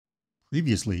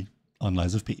Previously on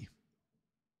Lies of P.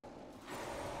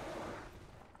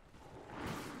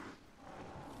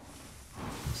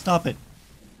 Stop it.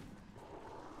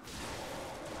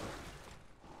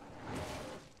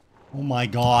 Oh my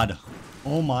god.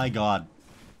 Oh my god.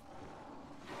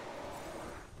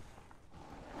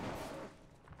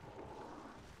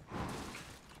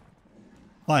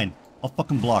 Fine. I'll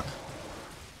fucking block.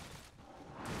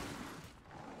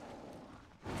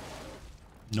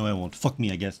 No, I won't. Fuck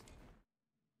me, I guess.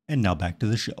 And now back to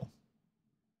the show.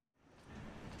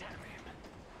 Damn him.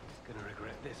 Gonna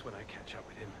regret this when I catch up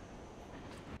with him.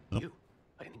 Oh. You?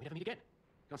 I didn't think we'd ever meet again.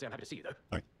 Can't say I'm happy to see you, though.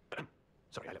 Sorry.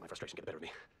 Sorry, I let my frustration get the better of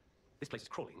me. This place is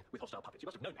crawling with hostile puppets. You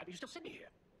must have known that, but you still sent me here.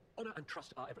 Honor and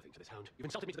trust are everything to this hound. You've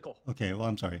insulted me to the core. Okay, well,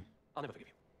 I'm sorry. I'll never forgive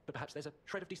you. But perhaps there's a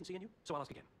shred of decency in you, so I'll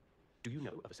ask again. Do you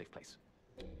know of a safe place?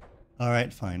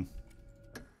 Alright, fine.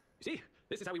 You see?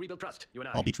 This is how we rebuild trust, you and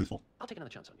I. I'll be truthful. I'll take another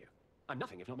chance on you. I'm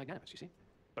nothing if not magnanimous, you see?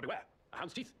 But beware. A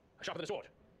hound's teeth are sharper than a sword.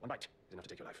 One bite is enough to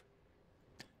take your life.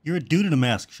 You're a dude in a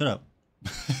mask. Shut up.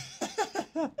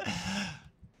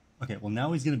 Okay, well,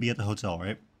 now he's going to be at the hotel,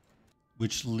 right?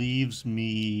 Which leaves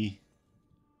me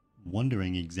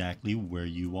wondering exactly where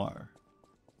you are.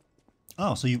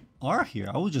 Oh, so you are here.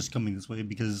 I was just coming this way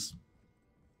because...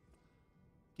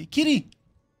 Okay, kitty!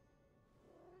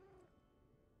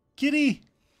 Kitty!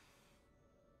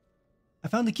 I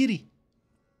found the kitty!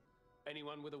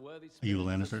 Anyone with a worthy Are you a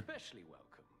spirit is Lannister? especially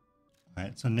welcome.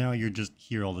 Alright, so now you're just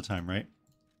here all the time, right?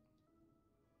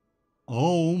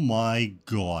 Oh my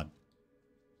god.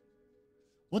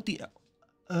 What the...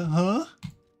 huh?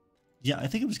 Yeah, I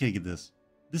think I'm just gonna get this.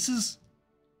 This is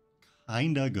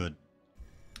kinda good.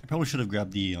 I probably should have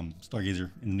grabbed the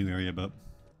Stargazer in the new area, but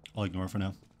I'll ignore it for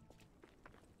now.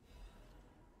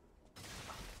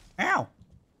 Ow!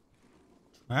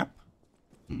 Trap?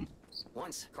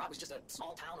 Once, Krot was just a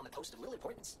small town on the coast of little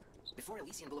importance. Before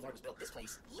Elysian Boulevard was built, this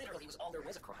place literally was all there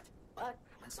was of Krot. But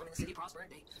when some in the city prospered,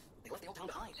 they left the old town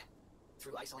behind.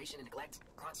 Through isolation and neglect,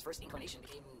 Krot's first incarnation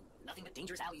became nothing but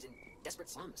dangerous alleys and desperate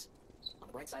slums. On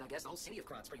the bright side, I guess, the whole city of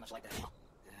Krot's pretty much like that now.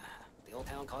 The old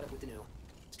town caught up with the new.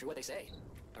 It's true what they say.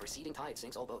 A receding tide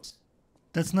sinks all boats.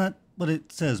 That's not what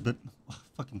it says, but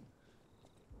fucking...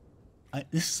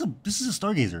 This is a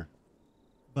Stargazer,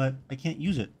 but I can't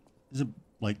use it. Is it,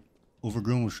 like,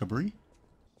 overgrown with shrubbery?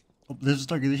 Oh, there's a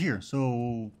Stargazer here,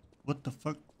 so... What the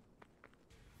fuck?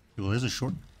 Well, there's a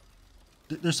short...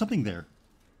 There's something there.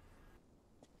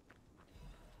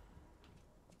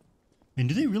 And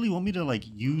do they really want me to, like,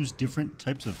 use different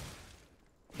types of...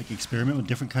 Like, experiment with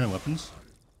different kind of weapons?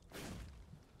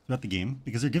 Throughout the game?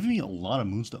 Because they're giving me a lot of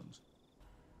moonstones.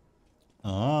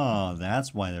 Ah,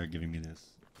 that's why they're giving me this.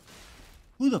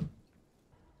 Who the...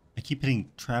 I keep hitting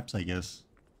traps, I guess.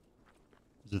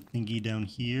 There's a thingy down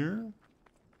here.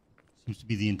 Seems to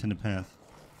be the intended path.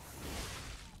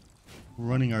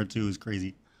 Running R2 is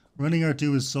crazy. Running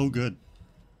R2 is so good.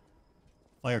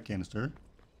 Fire canister.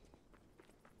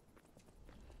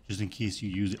 Just in case you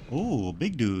use it. Oh,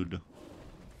 big dude.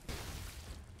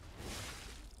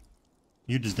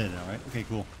 You're just dead now, right? Okay,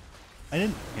 cool. I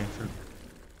didn't... Okay, sure.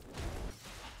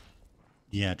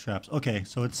 Yeah, traps. Okay,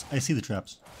 so it's... I see the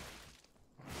traps.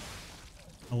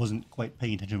 I wasn't quite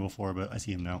paying attention before, but I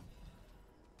see him now.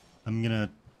 I'm gonna...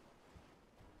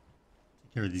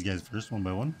 take care of these guys first, one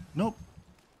by one. Nope.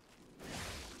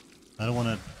 I don't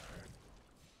want to...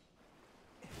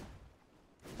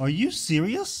 Are you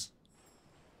serious?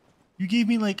 You gave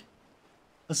me, like,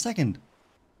 a second.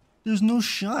 There's no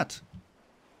shot.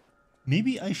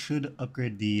 Maybe I should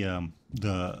upgrade the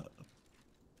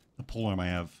polearm I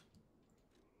have.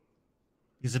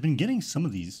 Because I've been getting some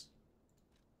of these.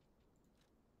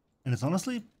 And it's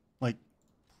honestly, like,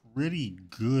 pretty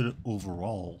good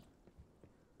overall.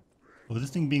 But with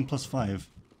this thing being +5,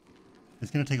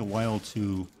 it's going to take a while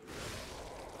to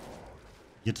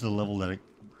get to the level that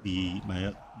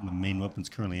my main weapon's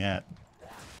currently at.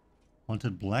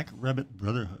 Wanted Black Rabbit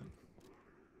Brotherhood.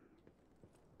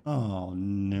 Oh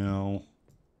no.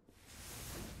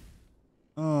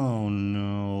 Oh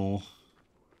no.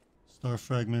 Star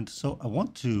fragment. So I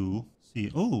want to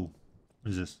see. Oh, what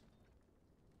is this?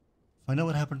 Find out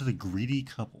what happened to the greedy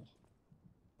couple.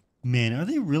 Man, are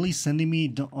they really sending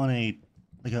me on a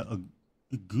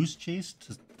goose chase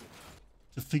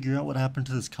to figure out what happened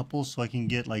to this couple so I can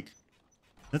get, like...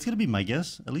 That's gonna be my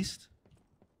guess, at least.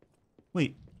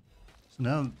 Wait. So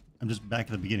now I'm just back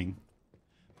at the beginning.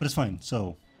 But it's fine.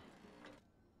 So,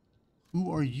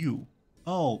 who are you?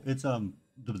 Oh, it's the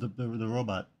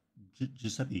robot,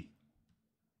 Giuseppe.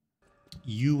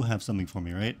 You have something for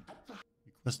me, right?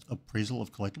 Request appraisal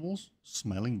of collectibles?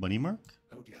 Smiling bunny mark?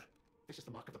 Oh dear. This is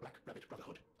the mark of the Black Rabbit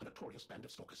Brotherhood, a notorious band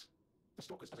of stalkers. The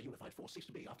Stalkers as a unified force ceased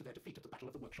to be after their defeat at the Battle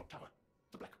of the Workshop Tower.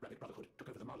 The Black Rabbit Brotherhood took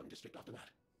over the Marlin district after that.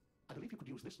 I believe you could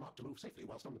use this mark to move safely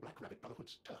whilst on the Black Rabbit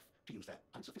Brotherhood's turf, to use their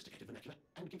unsophisticated vernacular,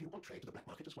 and give you entree to the black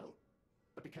market as well.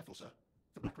 But be careful, sir.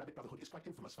 The Black Rabbit Brotherhood is quite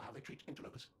infamous for how they treat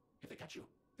interlopers. If they catch you,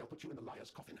 they'll put you in the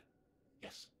liar's coffin.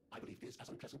 Yes, I believe it is as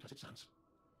unpleasant as it sounds.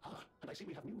 Ah, and I see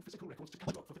we have new physical records to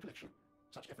catalogue for the collection.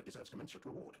 Such effort deserves commensurate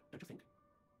reward, don't you think?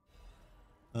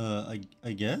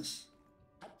 I guess?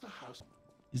 At the house.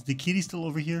 Is the kitty still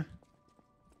over here?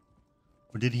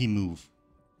 Or did he move?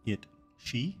 It.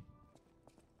 She?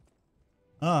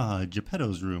 Ah,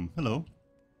 Geppetto's room. Hello.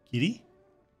 Kitty?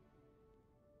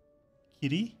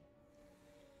 Kitty?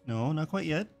 No, not quite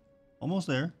yet. Almost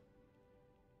there.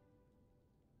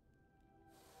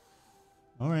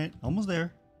 Alright, almost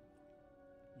there.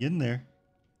 Getting there.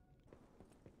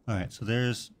 Alright, so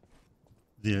there's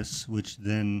this, which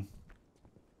then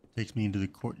takes me into the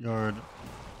courtyard.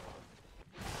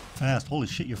 Fast. Holy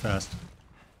shit, you're fast.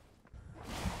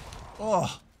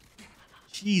 Oh!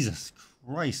 Jesus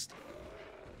Christ.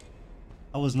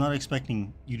 I was not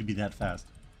expecting you to be that fast.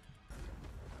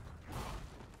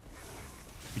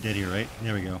 You're dead here, right?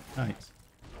 There we go. Nice.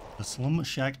 The Slum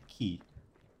Shack key.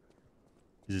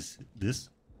 Is this?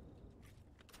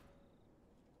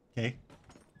 Okay.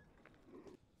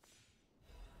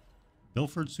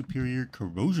 Belford Superior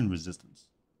Corrosion Resistance.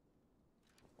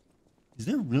 Is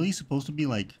there really supposed to be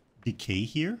like decay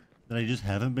here that I just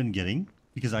haven't been getting?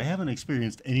 Because I haven't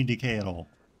experienced any decay at all.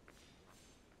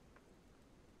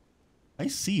 I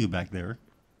see you back there.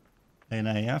 And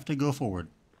I have to go forward.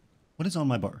 What is on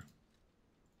my bar?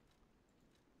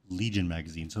 Legion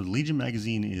magazine. So the Legion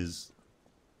magazine is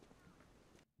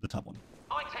the top one.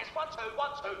 I test 1 2 1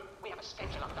 2. We have a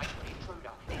schedule update for the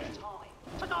intruder. It's time.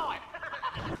 Tonight.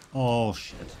 Oh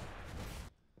shit.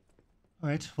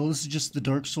 Alright, well this is just the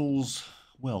Dark Souls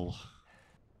well.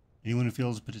 Anyone who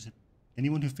fails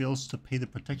to pay the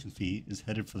protection fee is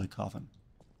headed for the coffin.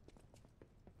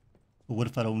 But what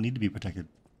if I don't need to be protected?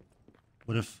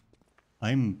 What if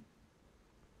I'm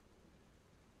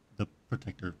the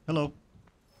protector? Hello.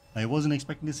 I wasn't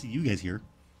expecting to see you guys here.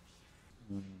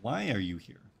 Why are you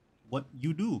here? What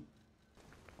you do?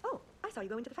 Oh, I saw you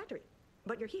go into the factory.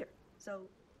 But you're here. So,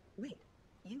 wait.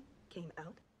 You came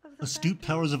out of the Astute factory?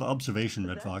 powers of observation,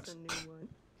 Red That's Fox. a new one.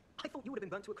 I thought you would have been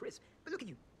burnt to a crisp, but look at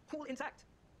you, all intact.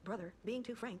 Brother, being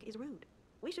too frank is rude.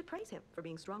 We should praise him for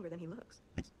being stronger than he looks.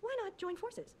 Thanks. Why not join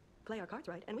forces? Play our cards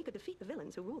right, and we could defeat the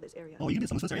villains who rule this area. Oh, you did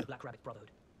something The serious. Black Rabbit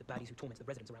Brotherhood, the baddies who torment the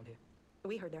residents around here.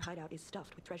 We heard their hideout is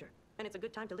stuffed with treasure, and it's a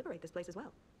good time to liberate this place as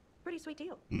well. Pretty sweet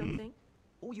deal, don't you think?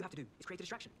 All you have to do is create a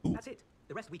distraction. Ooh. That's it.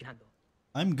 The rest we can handle.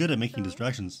 I'm good at making So?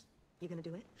 distractions. You gonna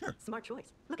do it? Sure. Smart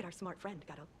choice. Look at our smart friend,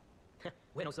 Gato.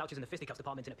 We're no slouches in the fisticuffs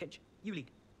department in a pinch. You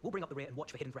lead. We'll bring up the rear and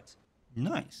watch for hidden threats.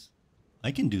 Nice.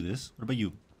 I can do this. What about you?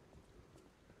 Do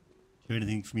you have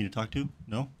anything for me to talk to?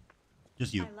 No?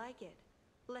 Just you. I like it.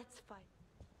 Let's fight.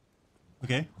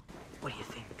 Okay. What do you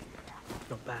think?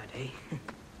 Not bad, eh?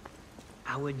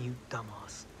 Our new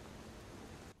dumbass.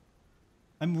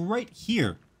 I'm right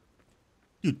here.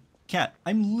 Dude, Cat,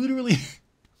 I'm literally...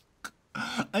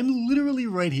 I'm literally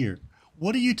right here.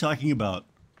 What are you talking about?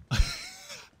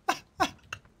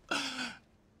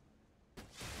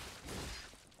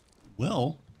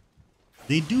 Well,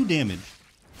 they do damage.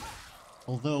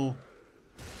 Although,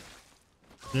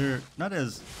 they're not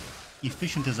as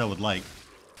efficient as I would like.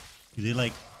 Do they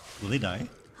like... Will they die?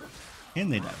 Can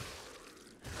they die?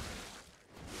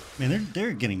 Man,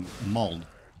 they're getting mauled.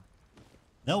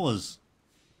 That was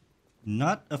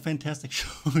not a fantastic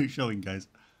showing, guys.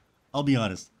 I'll be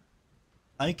honest.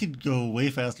 I could go way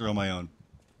faster on my own,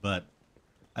 but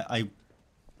I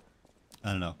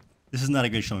don't know. This is not a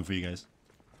great showing for you guys.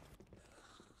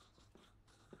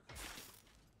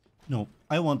 No,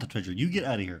 I want the treasure. You get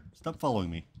out of here. Stop following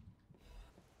me.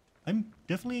 I'm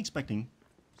definitely expecting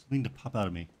something to pop out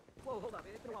of me. Whoa, hold up.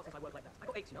 It's been a while since I worked like that. I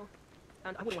got aches, you know?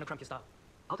 And I wouldn't want to cramp your style.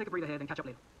 I'll take a breather here, then catch up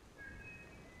later.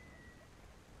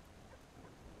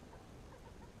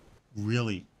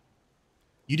 Really?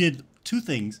 You did two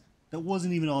things that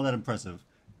wasn't even all that impressive.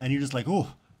 And you're just like,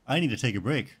 oh, I need to take a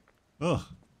break. Oh.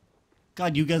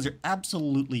 God, you guys are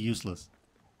absolutely useless.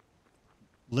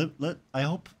 I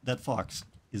hope that Fox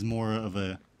is more of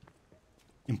a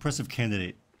impressive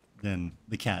candidate than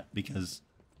the cat, because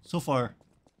so far,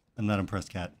 I'm not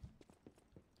impressed, Cat.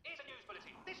 Here's a news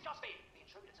bulletin. This just in. The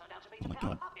intruder turned out to be Oh my the town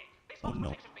God. puppet. This Oh, month's no.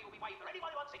 protection fee will be waived for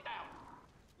anyone who wants it down.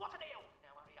 What a deal.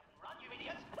 Now hurry up and run, you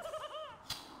idiots.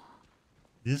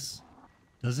 This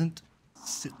doesn't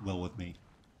sit well with me,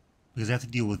 because I have to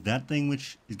deal with that thing,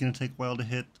 which is going to take a while to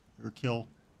hit or kill,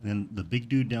 and then the big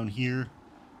dude down here.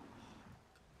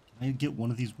 Can I get one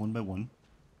of these one by one?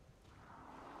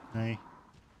 Can I,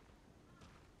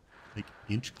 like,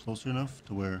 inch closer enough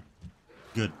to where...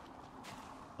 Good.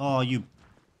 Oh, you...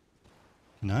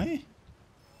 Can I?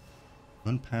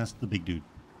 Run past the big dude.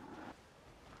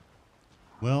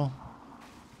 Well,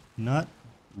 not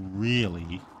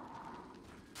really.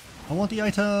 I want the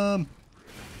item!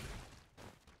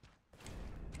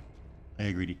 I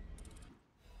agree.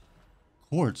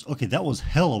 Quartz. Okay, that was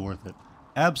hella worth it.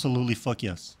 Absolutely fuck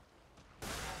yes.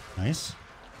 Nice.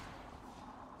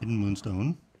 Hidden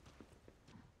moonstone.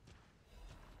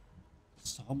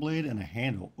 Saw blade and a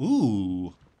handle.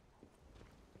 Ooh.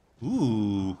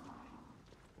 Ooh.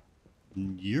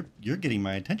 You're getting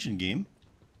my attention, game.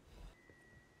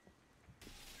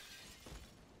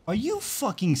 Are you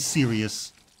fucking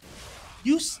serious?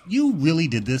 You really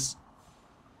did this?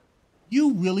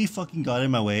 You really fucking got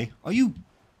in my way? Are you...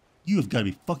 You have got to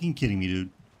be fucking kidding me,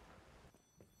 dude.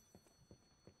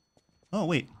 Oh,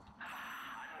 wait.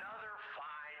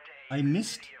 I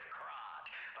missed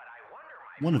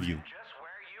one of you.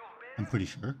 I'm pretty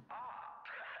sure.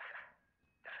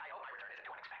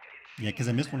 Yeah, because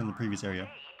I missed one in the previous area.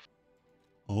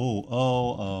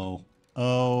 Oh.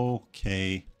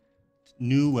 Okay.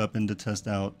 New weapon to test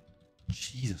out.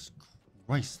 Jesus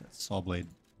Christ, that saw blade.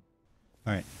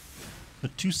 Alright. So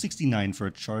 269 for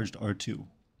a charged R2.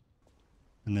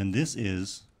 And then this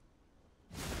is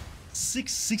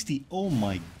 660. Oh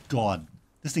my god.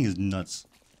 This thing is nuts.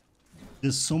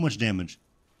 There's so much damage.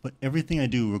 But everything I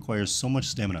do requires so much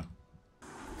stamina.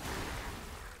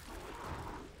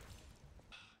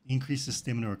 Increases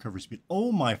stamina recovery speed.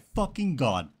 Oh my fucking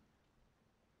god.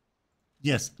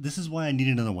 Yes, this is why I need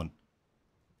another one.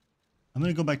 I'm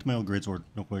going to go back to my old greatsword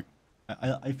real quick.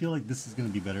 I feel like this is going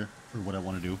to be better for what I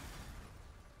want to do.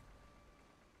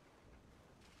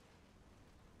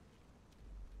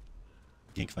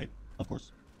 Gank fight, of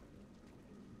course.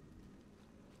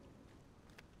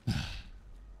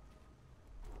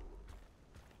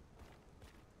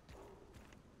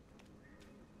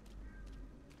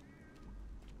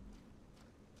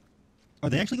 Are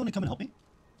they actually going to come and help me?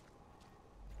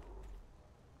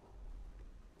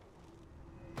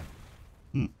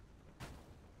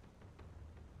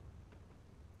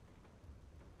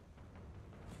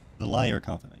 The liar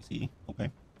confident, I see.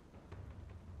 Okay.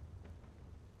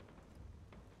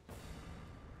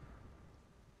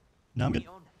 Now I'm good.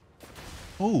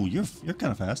 Oh, you're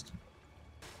kind of fast.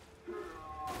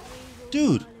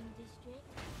 Dude!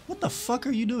 What the fuck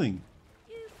are you doing?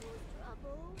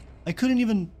 I couldn't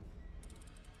even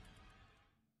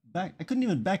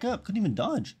back up, couldn't even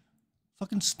dodge.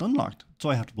 Fucking stun locked.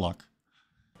 So I have to block.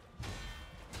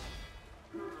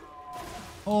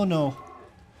 Oh no.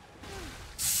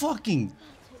 Fucking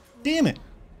damn it.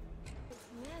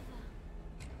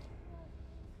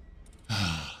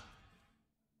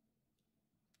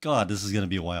 God, this is going to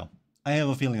be a while. I have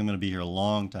a feeling I'm going to be here a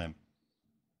long time.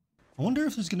 I wonder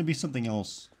if there's going to be something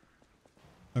else.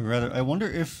 Or rather, I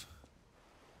wonder if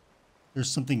there's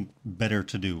something better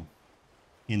to do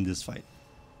in this fight.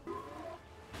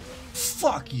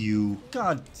 Fuck you.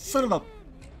 God, son of a...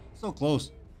 So close.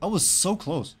 I was so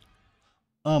close.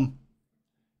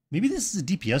 Maybe this is a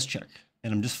DPS check,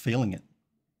 and I'm just failing it.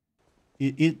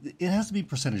 It has to be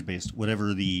percentage based,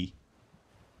 whatever the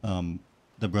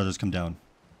brothers come down.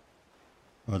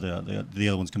 Or the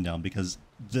other ones come down, because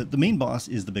the main boss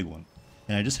is the big one.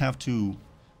 And I just have to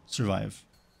survive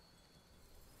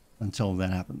until that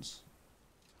happens.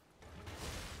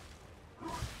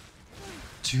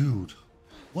 Dude,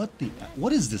 what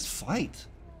is this fight?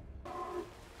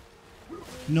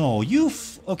 No,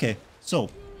 okay, so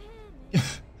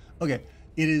okay,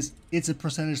 it's a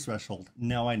percentage threshold.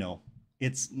 Now I know.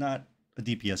 It's not a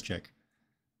DPS check.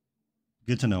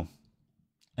 Good to know.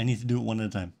 I need to do it one at a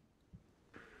time.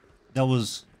 That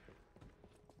was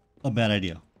a bad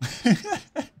idea.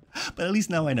 But at least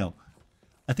now I know.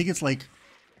 I think it's like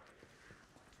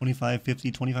 25,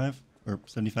 50, 25 or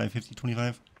 75, 50,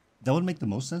 25. That would make the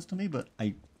most sense to me, but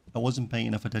I wasn't paying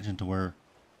enough attention to where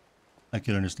I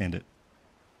could understand it.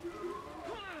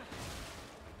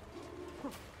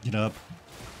 Get up.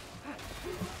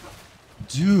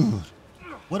 Dude.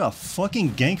 What a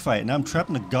fucking gank fight. Now I'm trapped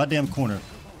in the goddamn corner.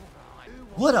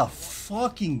 What a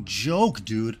fucking joke,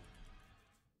 dude.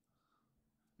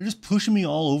 They're just pushing me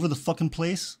all over the fucking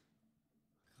place.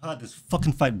 God, this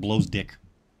fucking fight blows dick.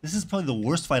 This is probably the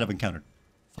worst fight I've encountered.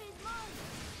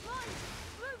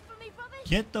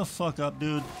 Get the fuck up,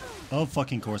 dude. Oh,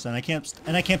 fucking course. And I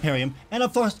can't parry him. And I'm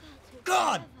forced.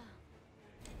 God!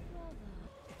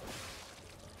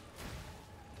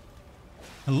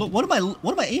 Hello, what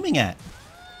am I aiming at?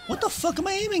 What the fuck am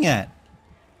I aiming at?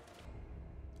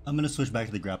 I'm gonna switch back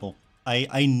to the grapple.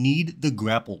 I need the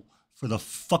grapple for the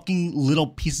fucking little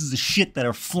pieces of shit that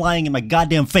are flying in my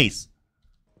goddamn face.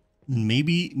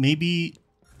 Maybe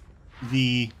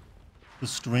the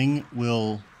string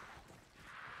will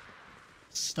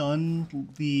stun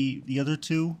the other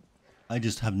two. I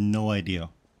just have no idea.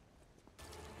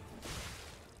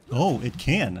 Oh, it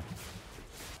can.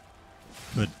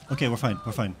 Good. Okay, we're fine.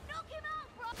 We're fine.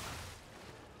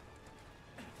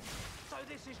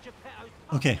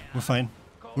 Okay, we're fine.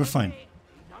 We're fine.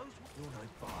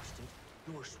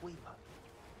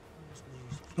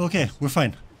 Okay, we're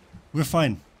fine. We're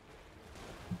fine.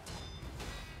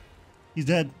 He's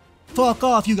dead. Fuck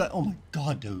off, you guys. Oh my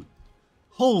god, dude.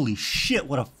 Holy shit,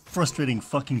 what a frustrating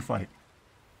fucking fight.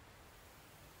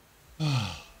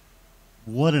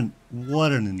 What an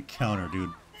encounter,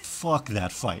 dude. Fuck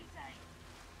that fight.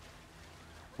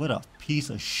 What a piece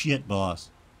of shit, boss.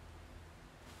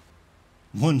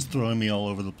 One's throwing me all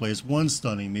over the place, one's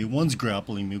stunning me, one's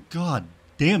grappling me. God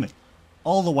damn it.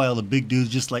 All the while the big dude's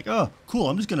just like, oh, cool,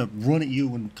 I'm just gonna run at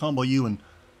you and combo you and...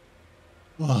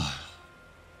 Oh,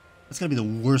 that's gotta be the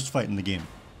worst fight in the game.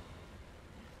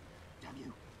 Damn you.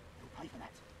 You'll pay for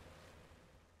that.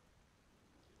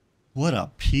 What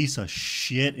a piece of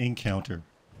shit encounter.